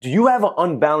Do you have an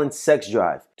unbalanced sex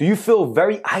drive? Do you feel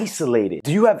very isolated?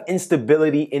 Do you have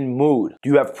instability in mood? Do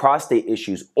you have prostate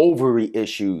issues, ovary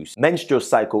issues, menstrual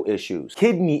cycle issues,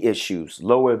 kidney issues,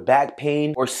 lower back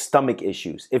pain, or stomach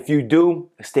issues? If you do,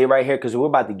 stay right here because we're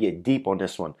about to get deep on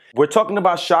this one. We're talking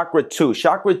about chakra 2.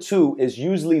 Chakra 2 is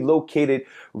usually located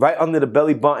right under the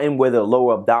belly button where the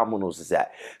lower abdominals is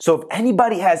at. So if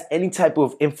anybody has any type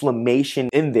of inflammation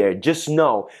in there, just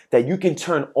know that you can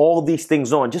turn all these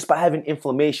things on just by having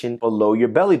inflammation below your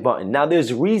belly button. Now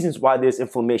there's reasons why there's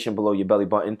inflammation below your belly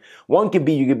button. One could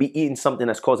be you could be eating something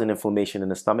that's causing inflammation in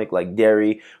the stomach like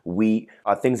dairy, wheat,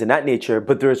 things of that nature.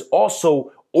 But there's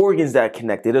also organs that are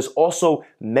connected. There's also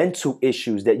mental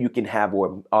issues that you can have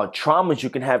or traumas you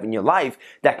can have in your life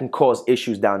that can cause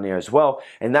issues down there as well.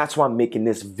 And that's why I'm making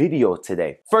this video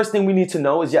today. First thing we need to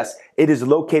know is, yes, it is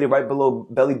located right below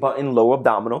belly button, lower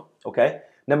abdominal, okay?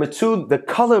 Number 2, the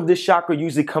color of this chakra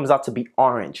usually comes out to be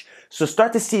orange. So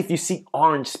start to see if you see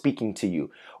orange speaking to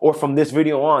you. Or from this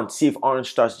video on, see if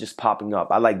orange starts just popping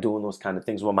up. I like doing those kind of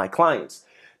things with my clients.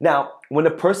 Now, when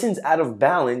a person's out of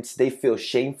balance, they feel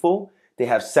shameful, they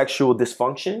have sexual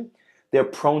dysfunction, they're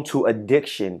prone to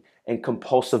addiction and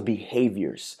compulsive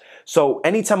behaviors. So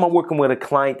anytime I'm working with a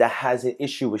client that has an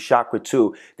issue with chakra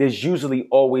 2, there's usually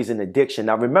always an addiction.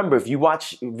 Now remember, if you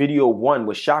watch video 1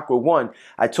 with chakra 1,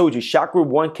 I told you chakra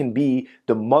 1 can be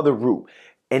the mother root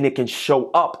and it can show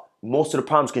up. Most of the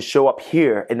problems can show up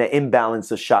here in the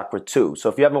imbalance of chakra 2. So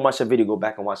if you haven't watched that video, go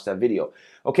back and watch that video.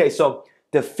 Okay, so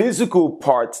the physical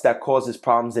parts that causes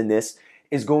problems in this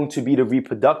is going to be the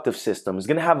reproductive system. It's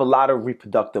gonna have a lot of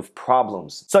reproductive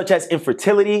problems, such as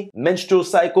infertility, menstrual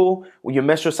cycle, where your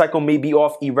menstrual cycle may be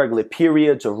off, irregular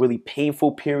periods or really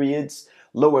painful periods,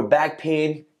 lower back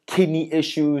pain, kidney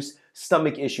issues,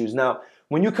 stomach issues. Now,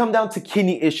 when you come down to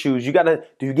kidney issues,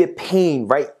 do you get pain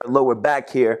right lower back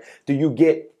here? Do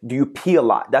you pee a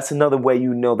lot? That's another way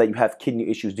you know that you have kidney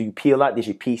issues. Do you pee a lot? Does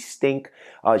your pee stink?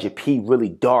 Is your pee really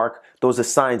dark? Those are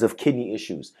signs of kidney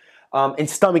issues. And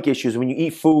stomach issues. When you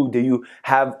eat food, do you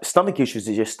have stomach issues?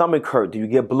 Does your stomach hurt? Do you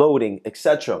get bloating,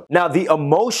 etc.? Now, the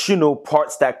emotional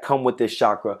parts that come with this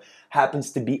chakra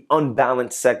happens to be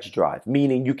unbalanced sex drive,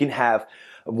 meaning you can have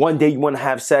one day you want to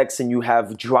have sex and you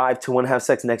have drive to want to have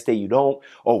sex, next day you don't,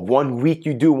 or 1 week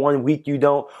you do, 1 week you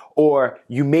don't, or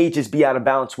you may just be out of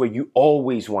balance where you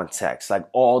always want sex, like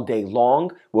all day long.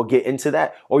 We'll get into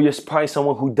that. Or you're probably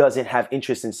someone who doesn't have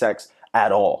interest in sex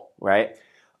at all, right?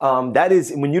 That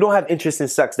is, when you don't have interest in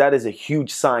sex, that is a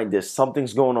huge sign there's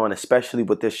something's going on, especially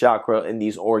with this chakra and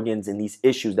these organs and these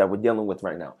issues that we're dealing with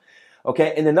right now.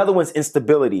 Okay, and another one's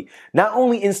instability. Not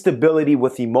only instability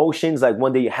with emotions, like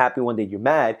one day you're happy, one day you're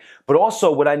mad, but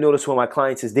also what I notice with my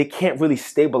clients is they can't really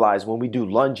stabilize when we do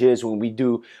lunges, when we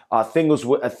do things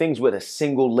with a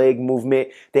single leg movement.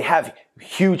 They have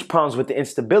huge problems with the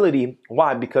instability.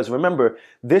 Why? Because remember,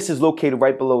 this is located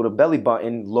right below the belly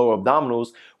button, lower abdominals,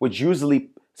 which usually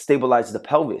stabilizes the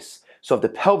pelvis. So if the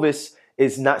pelvis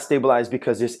is not stabilized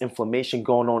because there's inflammation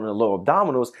going on in the lower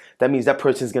abdominals, that means that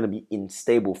person is going to be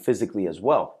unstable physically as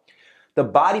well. The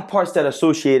body parts that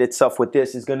associate itself with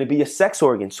this is going to be your sex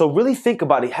organ. So really think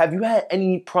about it. Have you had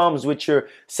any problems with your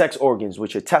sex organs,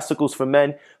 with your testicles for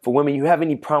men? For women, you have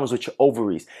any problems with your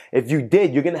ovaries? If you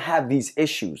did, you're going to have these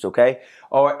issues, okay?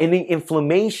 Or any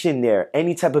inflammation there,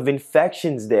 any type of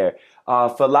infections there.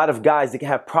 For a lot of guys, they can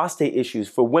have prostate issues.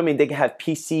 For women, they can have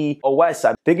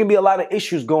PCOS. There can be a lot of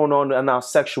issues going on in our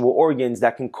sexual organs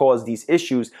that can cause these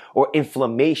issues, or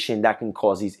inflammation that can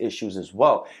cause these issues as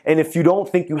well. And if you don't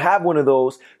think you have one of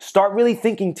those, start really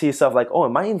thinking to yourself like, oh,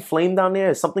 am I inflamed down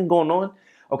there? Is something going on?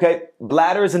 Okay,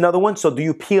 bladder is another one. So do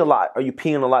you pee a lot? Are you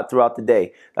peeing a lot throughout the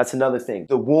day? That's another thing.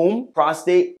 The womb,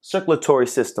 prostate, circulatory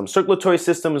system. Circulatory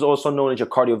system is also known as your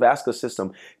cardiovascular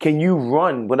system. Can you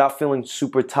run without feeling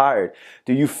super tired?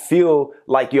 Do you feel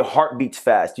like your heart beats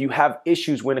fast? Do you have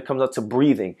issues when it comes out to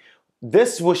breathing?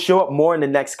 This will show up more in the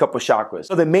next couple chakras.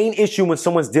 So the main issue when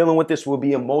someone's dealing with this will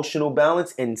be emotional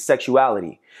balance and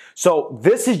sexuality. So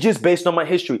this is just based on my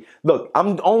history. Look,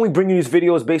 I'm only bringing these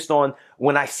videos based on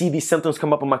when I see these symptoms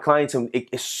come up in my clients, and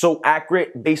it's so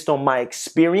accurate based on my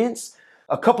experience.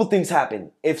 A couple things happen.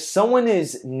 If someone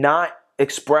is not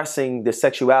expressing their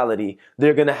sexuality,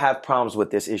 they're going to have problems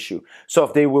with this issue. So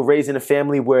if they were raised in a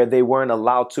family where they weren't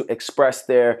allowed to express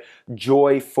their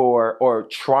joy for or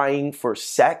trying for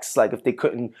sex, like if they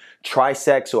couldn't try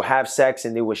sex or have sex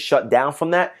and they were shut down from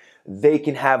that, they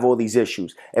can have all these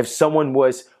issues. If someone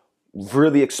was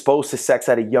really exposed to sex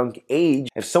at a young age,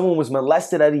 if someone was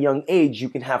molested at a young age, you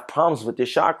can have problems with this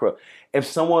chakra. If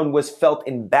someone was felt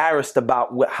embarrassed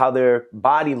about how their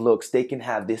body looks, they can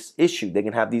have this issue. They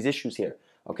can have these issues here,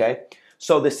 okay?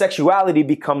 So the sexuality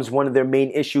becomes one of their main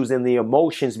issues, and the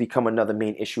emotions become another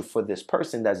main issue for this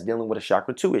person that's dealing with a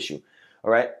chakra 2 issue.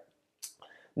 All right.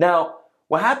 Now,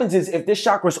 what happens is if this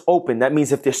chakra is open, that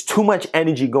means if there's too much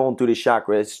energy going through this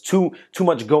chakra, it's too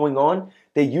much going on,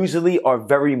 they usually are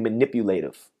very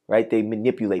manipulative, right? They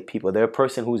manipulate people. They're a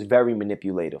person who's very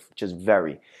manipulative, just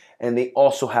very. And they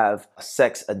also have a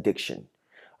sex addiction,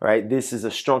 right? This is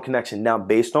a strong connection. Now,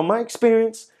 based on my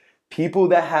experience, people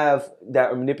that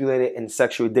are manipulated and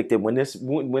sexually addicted, when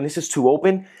this is too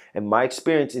open, and my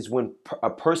experience is when a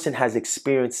person has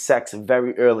experienced sex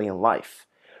very early in life,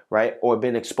 right? Or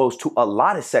been exposed to a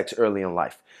lot of sex early in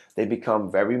life, they become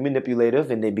very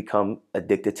manipulative and they become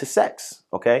addicted to sex,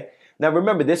 okay? Now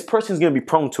remember, this person is going to be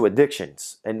prone to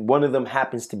addictions, and one of them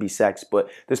happens to be sex, but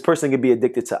this person could be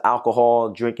addicted to alcohol,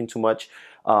 drinking too much,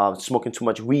 smoking too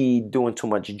much weed, doing too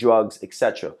much drugs,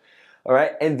 etc. All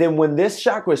right, and then when this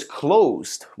chakra is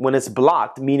closed, when it's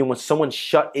blocked, meaning when someone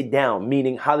shut it down,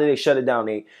 meaning how do they shut it down?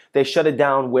 They shut it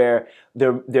down where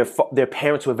their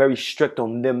parents were very strict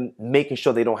on them making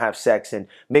sure they don't have sex and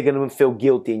making them feel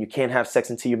guilty, and you can't have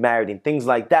sex until you're married and things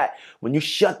like that. When you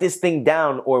shut this thing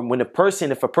down, or when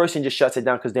if a person just shuts it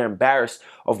down because they're embarrassed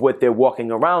of what they're walking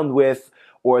around with,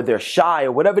 or they're shy,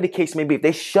 or whatever the case may be, if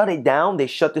they shut it down, they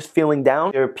shut this feeling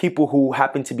down, there are people who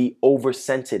happen to be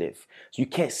oversensitive. So you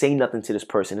can't say nothing to this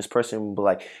person. This person will be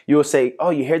like, you'll say,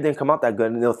 oh, your hair didn't come out that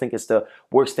good, and they'll think it's the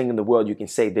worst thing in the world you can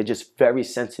say. They're just very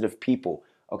sensitive people,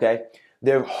 okay?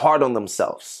 They're hard on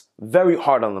themselves, very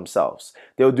hard on themselves.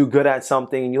 They'll do good at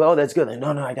something, and you, oh, that's good. Like,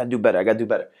 no, I gotta do better, I gotta do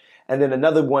better. And then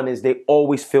another one is they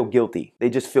always feel guilty. They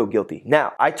just feel guilty.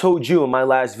 Now, I told you in my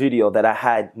last video that I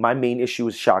had my main issue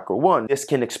is chakra 1. This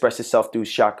can express itself through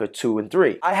chakra 2 and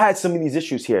 3. I had some of these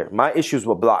issues here. My issues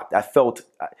were blocked. I felt,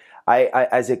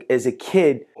 as a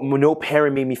kid, when no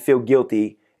parent made me feel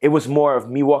guilty, it was more of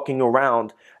me walking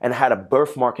around and I had a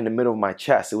birthmark in the middle of my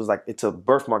chest. It was like, it's a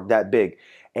birthmark that big.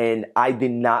 And I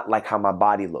did not like how my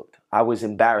body looked. I was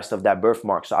embarrassed of that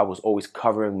birthmark, so I was always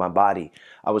covering my body.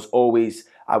 I was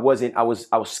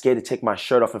scared to take my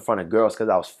shirt off in front of girls because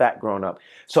I was fat growing up.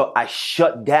 So I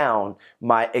shut down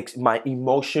my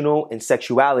emotional and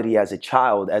sexuality as a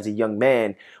child, as a young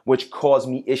man, which caused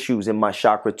me issues in my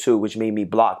chakra 2, which made me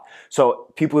blocked.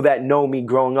 So people that know me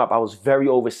growing up, I was very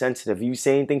oversensitive. If you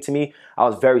say anything to me, I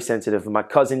was very sensitive. If my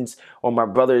cousins or my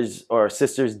brothers or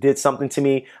sisters did something to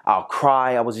me, I'll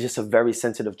cry. I was just a very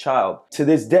sensitive child. To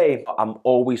this day, I'm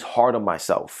always hard on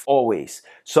myself, always.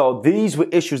 So these were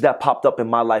issues that popped up in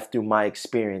my life through my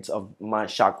experience of my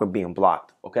chakra being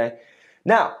blocked, okay?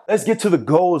 Now, let's get to the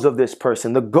goals of this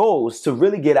person. The goals to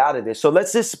really get out of this. So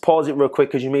let's just pause it real quick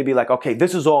because you may be like, okay,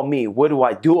 this is all me. What do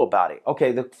I do about it?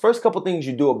 Okay, the first couple things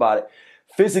you do about it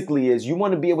physically is you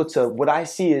want to be able to, what I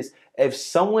see is if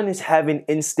someone is having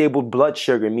unstable blood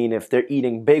sugar, meaning if they're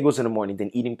eating bagels in the morning,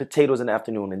 then eating potatoes in the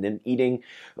afternoon, and then eating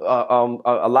a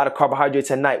lot of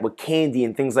carbohydrates at night with candy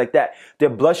and things like that, their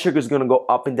blood sugar is going to go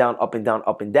up and down, up and down,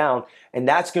 up and down. And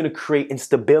that's going to create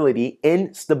instability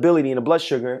in the blood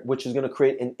sugar, which is going to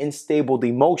create an unstable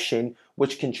emotion,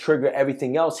 which can trigger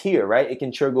everything else here, right? It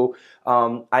can trigger,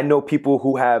 I know people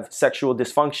who have sexual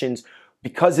dysfunctions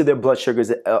because of their blood sugar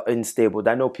is unstable.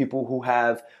 I know people who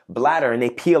have bladder and they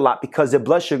pee a lot because their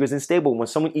blood sugar is unstable. When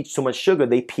someone eats too much sugar,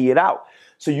 they pee it out.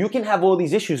 So you can have all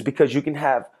these issues because you can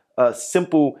have a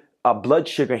simple blood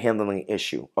sugar handling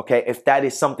issue, okay? If that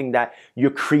is something that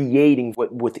you're creating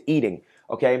with eating,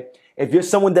 okay? If you're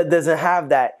someone that doesn't have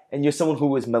that and you're someone who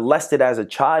was molested as a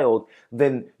child,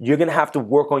 then you're going to have to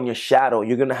work on your shadow.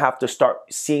 You're going to have to start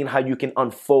seeing how you can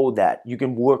unfold that. You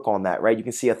can work on that, right? You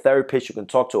can see a therapist. You can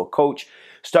talk to a coach.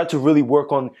 Start to really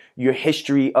work on your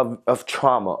history of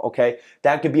trauma, okay?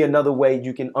 That could be another way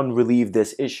you can unrelieve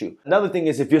this issue. Another thing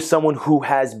is if you're someone who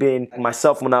has been,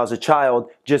 myself when I was a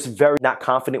child, just very not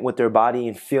confident with their body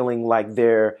and feeling like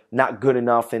they're not good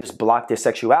enough and just block their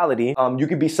sexuality, you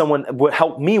could be someone, what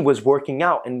helped me was working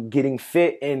out and getting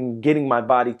fit and getting my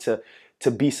body to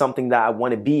be something that I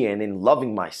want to be in and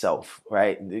loving myself,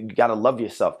 right? You got to love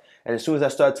yourself. And as soon as I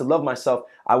started to love myself,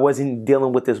 I wasn't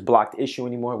dealing with this blocked issue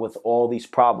anymore with all these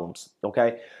problems,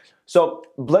 okay? So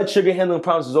blood sugar handling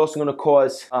problems is also going to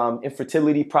cause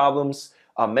infertility problems,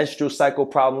 menstrual cycle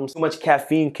problems. Too much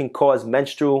caffeine can cause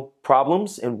menstrual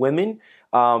problems in women.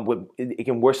 It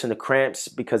can worsen the cramps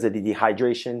because of the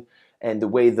dehydration and the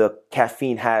way the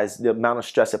caffeine has, the amount of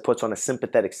stress it puts on the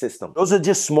sympathetic system. Those are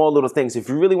just small little things. If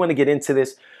you really want to get into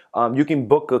this, you can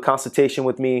book a consultation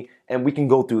with me and we can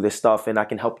go through this stuff and I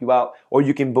can help you out. Or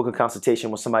you can book a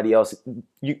consultation with somebody else.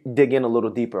 You dig in a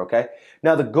little deeper, okay?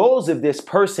 Now, the goals of this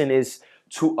person is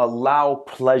to allow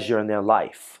pleasure in their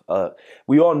life.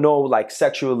 We all know, like,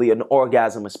 sexually, an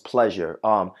orgasm is pleasure.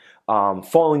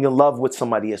 Falling in love with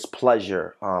somebody is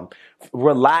pleasure.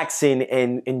 Relaxing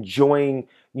and enjoying,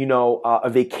 a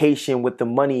vacation with the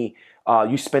money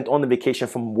you spent on the vacation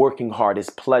from working hard is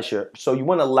pleasure. So you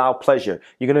want to allow pleasure.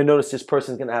 You're going to notice this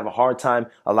person's going to have a hard time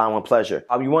allowing pleasure.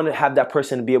 You want to have that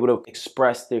person be able to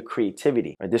express their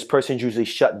creativity. Right? This person's usually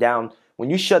shut down. When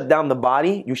you shut down the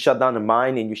body, you shut down the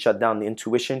mind and you shut down the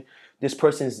intuition. This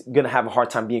person's going to have a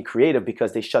hard time being creative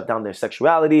because they shut down their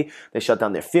sexuality, they shut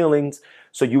down their feelings.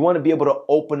 So you want to be able to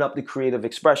open up the creative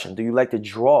expression. Do you like to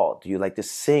draw? Do you like to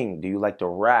sing? Do you like to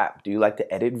rap? Do you like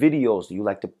to edit videos? Do you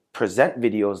like to present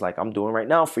videos like I'm doing right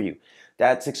now for you?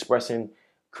 That's expressing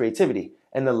creativity.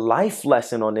 And the life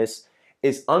lesson on this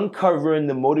is uncovering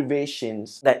the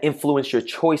motivations that influence your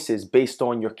choices based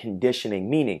on your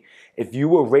conditioning. Meaning, if you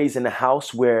were raised in a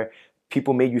house where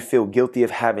people made you feel guilty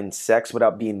of having sex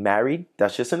without being married,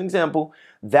 that's just an example.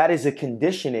 That is a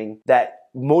conditioning that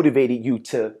motivated you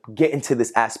to get into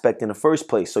this aspect in the first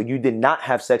place. So you did not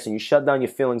have sex and you shut down your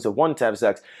feelings of wanting to have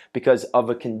sex because of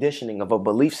a conditioning, of a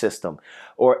belief system.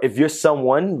 Or if you're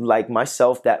someone like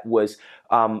myself that was,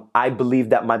 I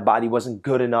believed that my body wasn't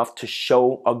good enough to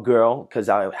show a girl because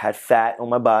I had fat on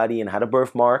my body and had a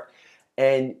birthmark,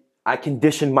 and I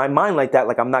conditioned my mind like that,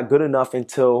 like I'm not good enough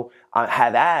until I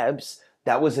have abs.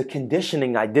 That was a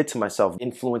conditioning I did to myself,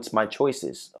 influenced my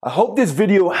choices. I hope this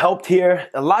video helped here.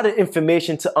 A lot of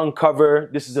information to uncover.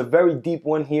 This is a very deep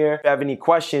one here. If you have any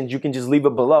questions, you can just leave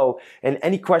it below. And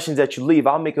any questions that you leave,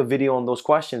 I'll make a video on those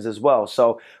questions as well.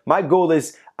 So my goal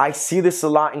is, I see this a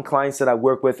lot in clients that I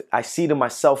work with. I see it in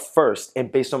myself first,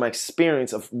 and based on my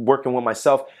experience of working with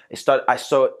myself, I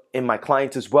saw it in my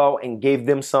clients as well and gave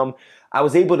them some. I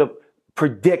was able to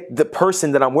predict the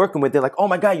person that I'm working with. They're like, oh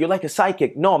my God, you're like a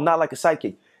psychic. No, I'm not like a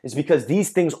psychic. It's because these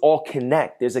things all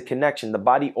connect. There's a connection. The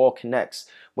body all connects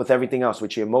with everything else,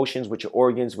 with your emotions, with your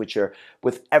organs,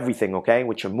 with everything, okay?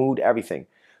 With your mood, everything.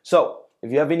 So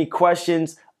if you have any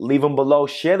questions, leave them below.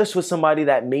 Share this with somebody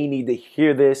that may need to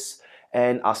hear this.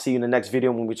 And I'll see you in the next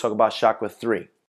video when we talk about chakra 3.